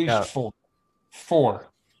 At least four.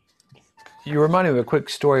 You reminded me of a quick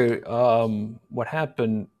story. What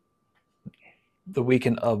happened the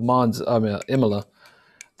weekend of Imola?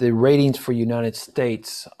 The ratings for United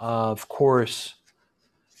States, of course,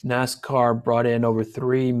 NASCAR brought in over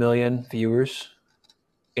 3 million viewers.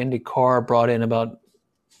 IndyCar brought in about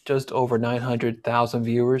just over 900,000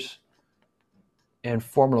 viewers. And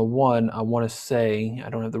Formula One, I want to say, I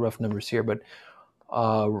don't have the rough numbers here, but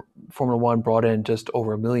Formula One brought in just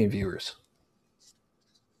over 1 million viewers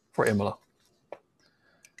for Imola.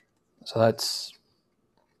 So that's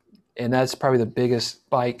probably the biggest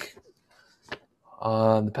spike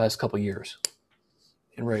in the past couple of years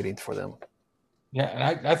in ratings for them. Yeah,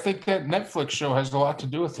 and I think that Netflix show has a lot to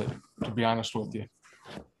do with it, to be honest with you.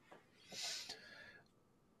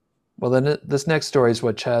 Well, then this next story is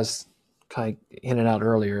what Chaz kind of hinted out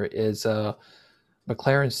earlier, is McLaren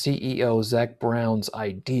CEO Zak Brown's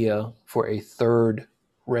idea for a third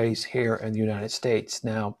race here in the United States.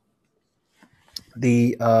 Now,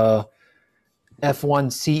 the F1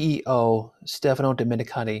 CEO, Stefano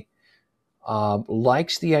Domenicali,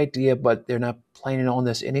 likes the idea, but they're not planning on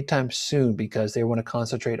this anytime soon because they want to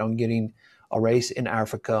concentrate on getting a race in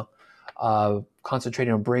Africa,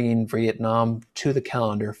 concentrating on bringing Vietnam to the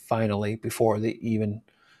calendar finally before they even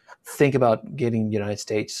think about getting the United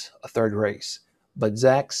States a third race. But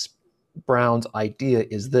Zak Brown's idea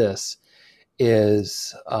is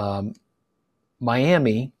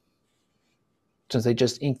Miami, since they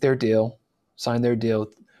just inked their deal, signed their deal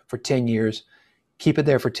for 10 years, keep it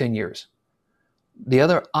there for 10 years. The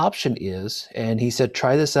other option is, and he said,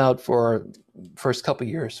 try this out for first couple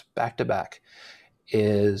of years back to back.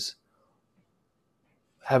 is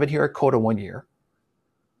have it here at COTA 1 year,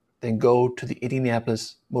 then go to the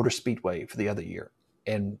Indianapolis Motor Speedway for the other year.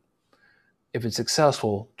 And if it's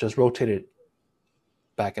successful, just rotate it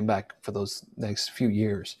back and back for those next few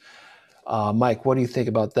years. Mike, what do you think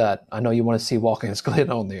about that? I know you want to see Watkins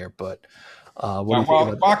Glen on there, but what do you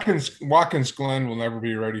think about that? Watkins Glen will never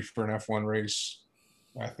be ready for an F1 race.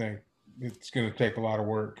 I think it's going to take a lot of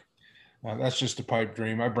work. That's just a pipe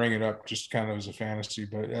dream. I bring it up just kind of as a fantasy,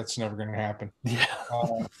 but that's never going to happen. Yeah.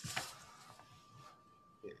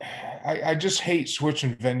 I just hate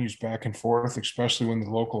switching venues back and forth, especially when the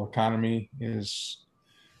local economy is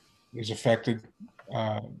affected.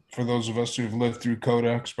 For those of us who've lived through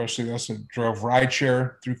COTA, especially us that drove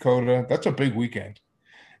rideshare through COTA, that's a big weekend.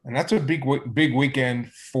 And that's a big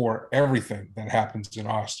weekend for everything that happens in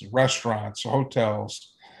Austin: restaurants,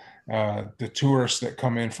 hotels, the tourists that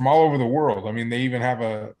come in from all over the world. I mean, they even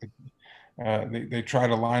have they try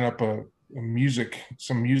to line up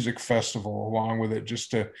some music festival along with it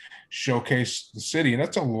just to showcase the city. And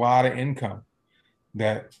that's a lot of income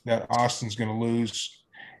that Austin's going to lose.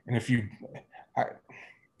 And if you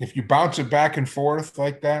bounce it back and forth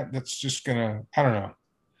like that, that's just gonna, I don't know.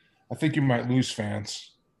 I think you might lose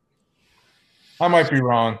fans. I might be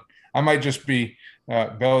wrong. I might just be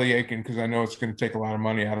belly aching because I know it's going to take a lot of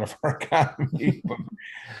money out of our economy. But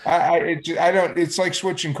I don't. It's like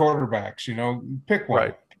switching quarterbacks. Pick one,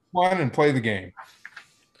 Right. Pick one, and play the game.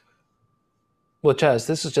 Well, Chaz,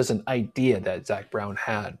 this is just an idea that Zach Brown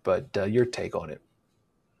had, but your take on it.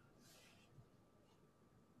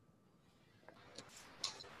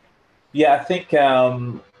 Yeah, I think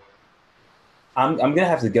I'm gonna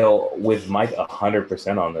have to go with Mike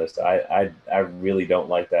 100% on this. I really don't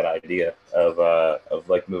like that idea of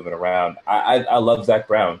like moving around. I love Zach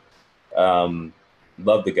Brown.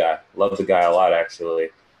 Love the guy. Love the guy a lot, actually.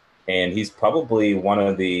 And he's probably one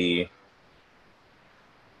of the.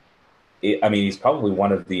 I mean, he's probably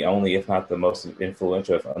one of the only, if not the most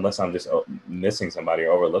influential, unless I'm just missing somebody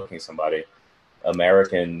or overlooking somebody,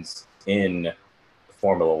 Americans in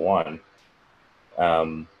Formula One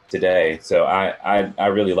today. So I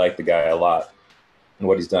really like the guy a lot, and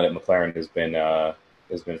what he's done at McLaren has been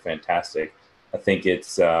fantastic. I think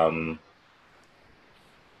it's I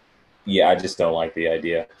just don't like the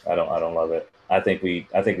idea. I don't love it. I think we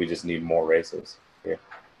just need more races here.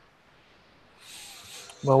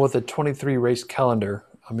 Well, with a 23 race calendar,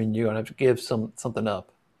 I mean, you're gonna have to give something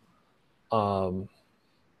up. I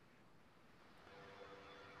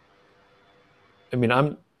mean,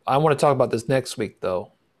 I want to talk about this next week,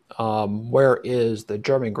 though. Where is the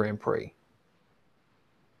German Grand Prix?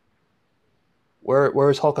 Where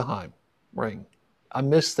is Hockenheim Ring? I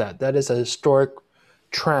missed that. That is a historic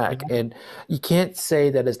track, and you can't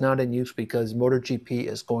say that it's not in use because MotoGP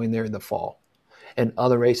is going there in the fall, and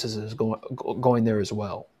other races is going there as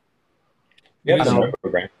well. Yeah, I don't,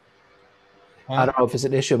 program. I don't know if it's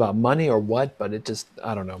an issue about money or what, but it just,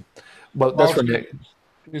 I don't know. But Well, that's for next.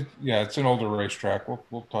 it's an older racetrack.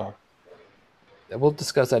 We'll talk. We'll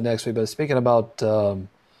discuss that next week. But speaking about, I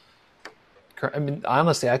mean,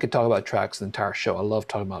 honestly, I could talk about tracks the entire show. I love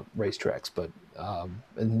talking about racetracks, but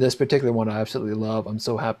in this particular one, I absolutely love. I'm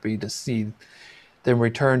so happy to see them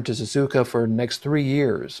return to Suzuka for the next 3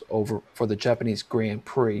 years over for the Japanese Grand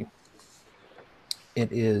Prix.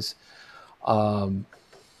 It is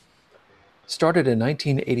started in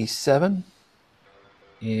 1987,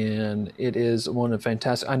 and it is one of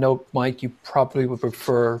fantastic. I know, Mike, you probably would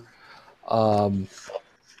prefer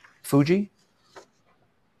Fuji,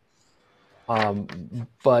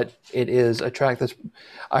 but it is a track that's.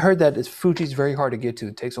 I heard that Fuji's very hard to get to.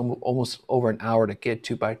 It takes almost over an hour to get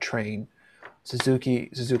to by train.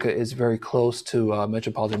 Suzuka is very close to a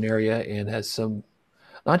metropolitan area and has some,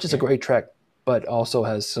 not just a great track, but also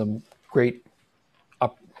has some great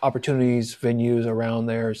opportunities, venues around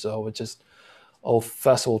there. So it's just a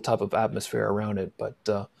festival type of atmosphere around it. But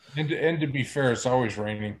and to be fair, it's always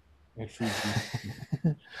raining at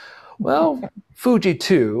Fuji. Well, Fuji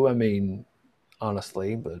too. I mean,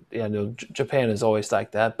 honestly, but yeah, no, Japan is always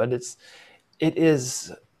like that. But it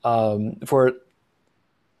is for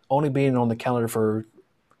only being on the calendar for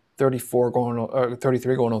 33 going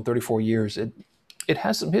on 34 years. It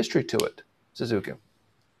has some history to it, Suzuka.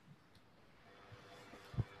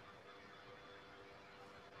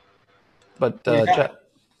 But Well,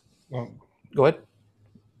 go ahead.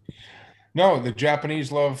 no, the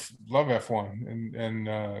Japanese love F1, and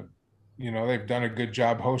they've done a good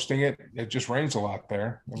job hosting it. It just rains a lot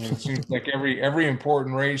there. I mean, it seems like every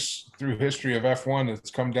important race through history of F1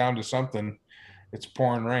 that's come down to something, it's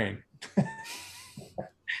pouring rain.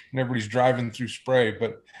 And everybody's driving through spray.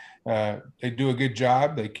 But They do a good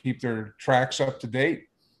job. They keep their tracks up to date.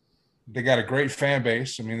 They got a great fan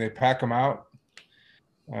base. I mean, they pack them out.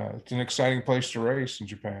 It's an exciting place to race in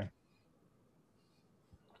Japan.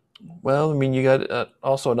 Well, I mean, you got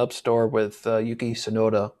also an upstore with Yuki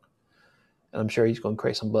Tsunoda, and I'm sure he's going to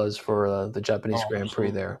create some buzz for the Japanese Oh, Grand Prix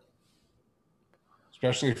absolutely. there.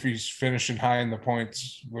 Especially if he's finishing high in the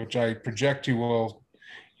points, which I project he will.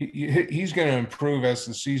 He's going to improve as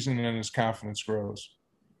the season and his confidence grows.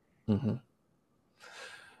 Mm-hmm.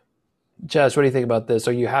 Chaz, what do you think about this?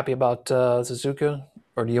 Are you happy about Suzuka,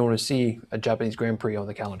 or do you want to see a Japanese Grand Prix on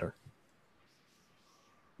the calendar?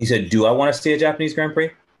 You said, do I want to see a Japanese Grand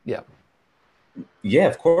Prix? Yeah. Yeah,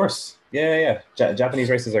 of course. Yeah. Japanese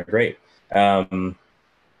races are great. Yeah,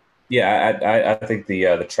 I think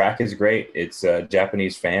the track is great. It's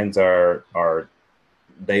Japanese fans are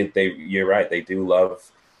they you're right. They do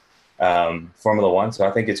love Formula One, so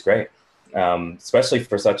I think it's great, especially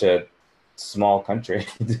for such a small country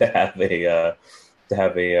to have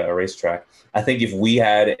a racetrack. I think if we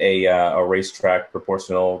had a racetrack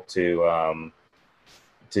proportional to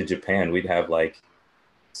Japan, we'd have like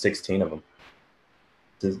 16 of them.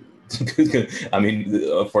 I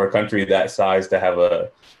mean, for a country that size to have a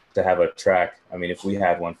track. I mean, if we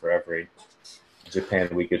had one for every Japan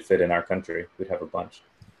we could fit in our country, we'd have a bunch.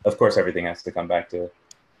 Of course, everything has to come back to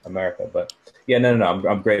America, but yeah, no.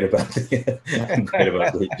 I'm great about I'm great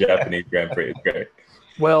about the Japanese Grand Prix. It's great.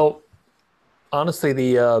 Well, honestly,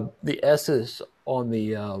 the S's on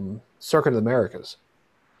the Circuit of the Americas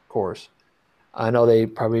course, I know they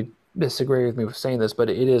probably disagree with me with saying this, but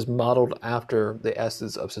it is modeled after the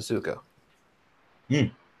S's of Suzuka.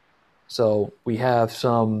 So we have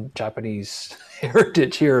some Japanese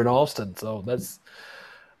heritage here in Austin. So that's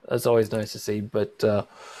always nice to see. But to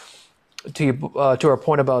our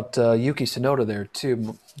point about Yuki Tsunoda there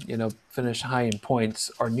too, finish high in points.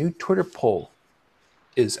 Our new Twitter poll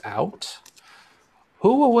is out.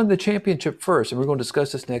 Who will win the championship first? And we're going to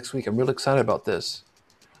discuss this next week. I'm really excited about this.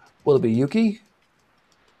 Will it be Yuki?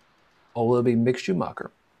 Or will it be Mick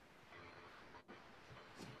Schumacher?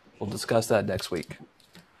 We'll discuss that next week.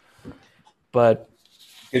 But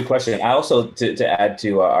good question. I also to add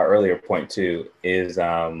to our earlier point too is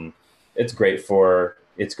it's great for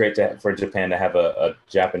Japan to have a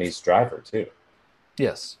Japanese driver too.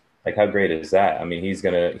 Yes. Like how great is that? I mean, he's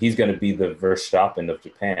gonna be the Verstappen of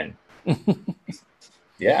Japan.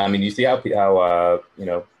 Yeah, I mean, you see how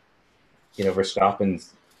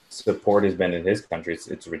Verstappen's support has been in his country.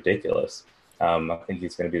 It's ridiculous. I think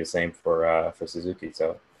he's going to be the same for Suzuki,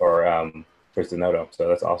 for Tsunoda. So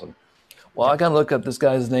that's awesome. Well, I got to look up this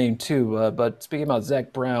guy's name too. But speaking about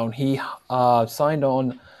Zach Brown, he signed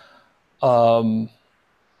on, 13,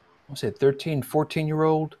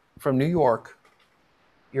 14-year-old from New York.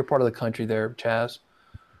 You're part of the country there, Chaz.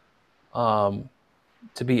 To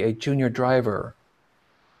be a junior driver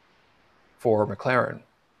for McLaren.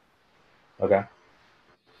 Okay.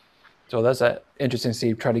 So that's interesting to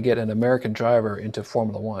see, try to get an American driver into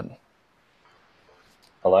Formula One.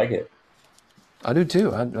 I like it. I do too.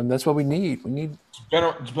 And that's what we need.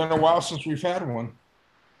 It's been a while since we've had one.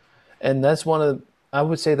 And that's I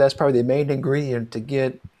would say that's probably the main ingredient to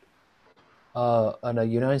get a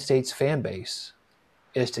United States fan base,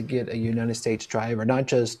 is to get a United States driver, not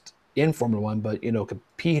just in Formula One, but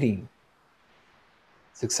competing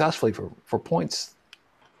successfully for points.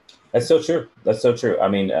 That's so true. I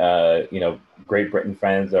mean, Great Britain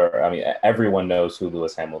fans everyone knows who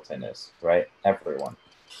Lewis Hamilton is, right? Everyone.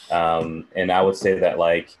 And I would say that,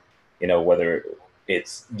 whether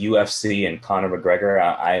it's UFC and Conor McGregor,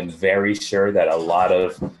 I am very sure that a lot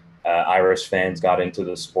of Irish fans got into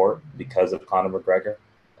the sport because of Conor McGregor.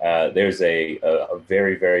 There's a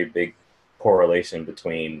very, very big correlation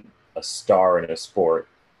between a star in a sport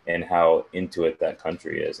and how into it that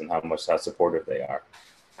country is and how supportive they are.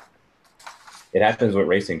 It happens with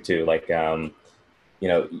racing too.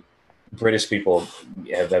 British people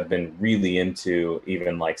have been really into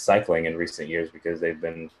even cycling in recent years because they've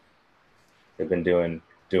been doing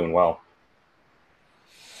well.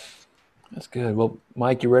 That's good. Well,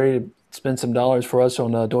 Mike, you ready to spend some dollars for us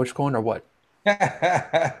on Dogecoin or what?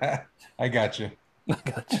 I got you. I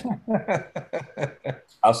got you.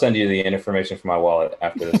 I'll send you the information from my wallet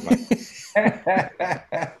after this, Mike.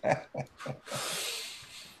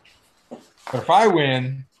 But if I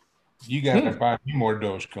win, you got to buy me more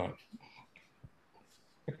Dogecoin.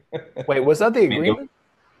 Wait, was that the agreement?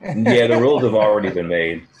 Yeah, the rules have already been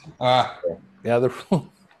made. Yeah,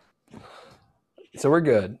 so we're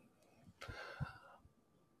good.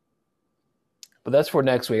 But that's for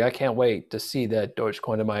next week. I can't wait to see that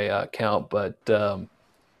Dogecoin in my account. But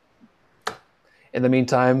In the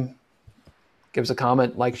meantime, give us a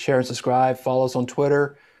comment, like, share, and subscribe. Follow us on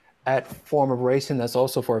Twitter at Form of Racing. That's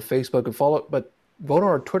also for our Facebook. And follow, but vote on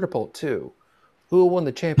our Twitter poll too. Who will win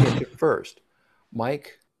the championship first?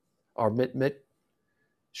 Mike or Mick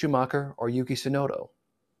Schumacher or Yuki Tsunoda?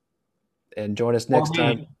 And join us next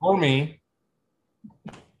time. Or me.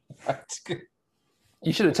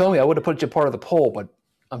 You should have told me. I would have put you part of the poll, but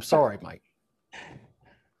I'm sorry, Mike.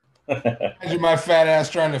 Imagine my fat ass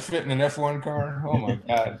trying to fit in an F1 car. Oh my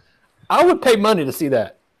god! I would pay money to see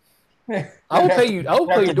that. I will pay you. I will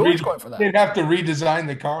pay you Dogecoin for that. They'd have to redesign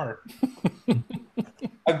the car.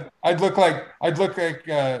 I'd look like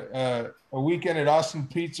a weekend at Austin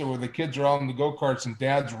Pizza where the kids are all in the go-karts and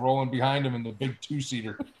dad's rolling behind them in the big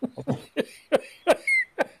two-seater.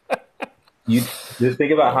 You just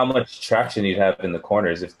think about how much traction you'd have in the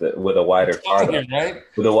corners with a wider car, right?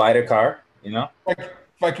 With a wider car, you know.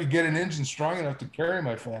 If I could get an engine strong enough to carry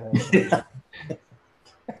my fat ass.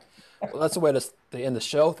 Well, that's the way to end the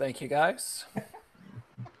show. Thank you, guys.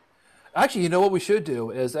 Actually, you know what we should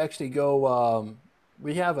do is actually go.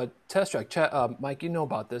 We have a test track. Mike, you know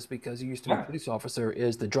about this because you used to be a police officer.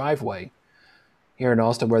 Is the driveway here in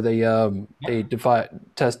Austin where they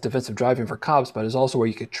test defensive driving for cops, but it's also where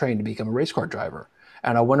you could train to become a race car driver.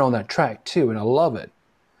 And I went on that track too, and I love it.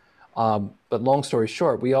 But long story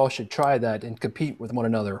short, we all should try that and compete with one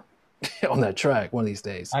another on that track one of these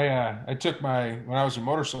days. I took when I was a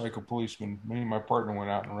motorcycle policeman, me and my partner went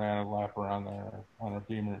out and ran a lap around there on our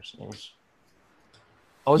Beamers. It was.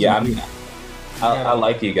 I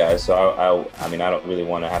like you guys, so I mean, I don't really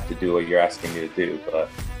want to have to do what you're asking me to do, but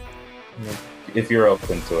if you're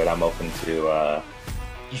open to it, I'm open to.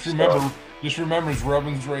 Just remember, it's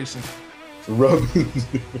Robbins Racing. Robbins.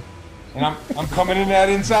 And I'm coming in that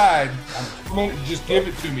inside. Just give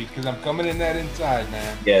it to me because I'm coming in that inside,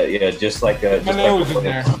 man. Yeah, just like a my nose in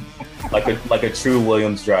there. like a true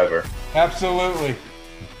Williams driver. Absolutely.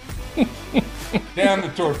 Down the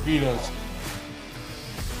torpedoes.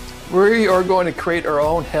 We are going to create our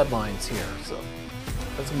own headlines here, so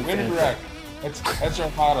that's gonna be win or wreck. That's our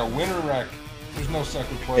motto. Win or wreck. There's no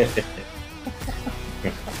second place.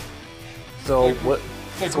 So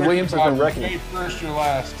Williams has been wrecking. You're first, you're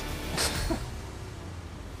last.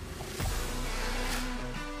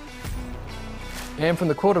 And from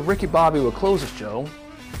the quote of Ricky Bobby, we'll close the show.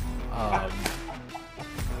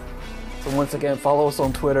 So once again, follow us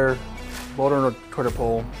on Twitter. Vote on our Twitter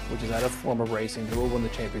poll, which is at a Form of Racing, who will win the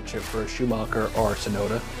championship for Schumacher or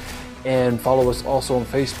Tsunoda. And follow us also on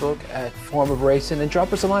Facebook at Form of Racing, and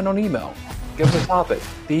drop us a line on email. Give us a topic,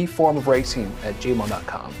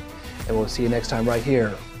 theformofracing@gmail.com. And we'll see you next time right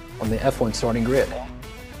here on the F1 Starting Grid.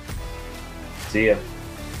 See ya.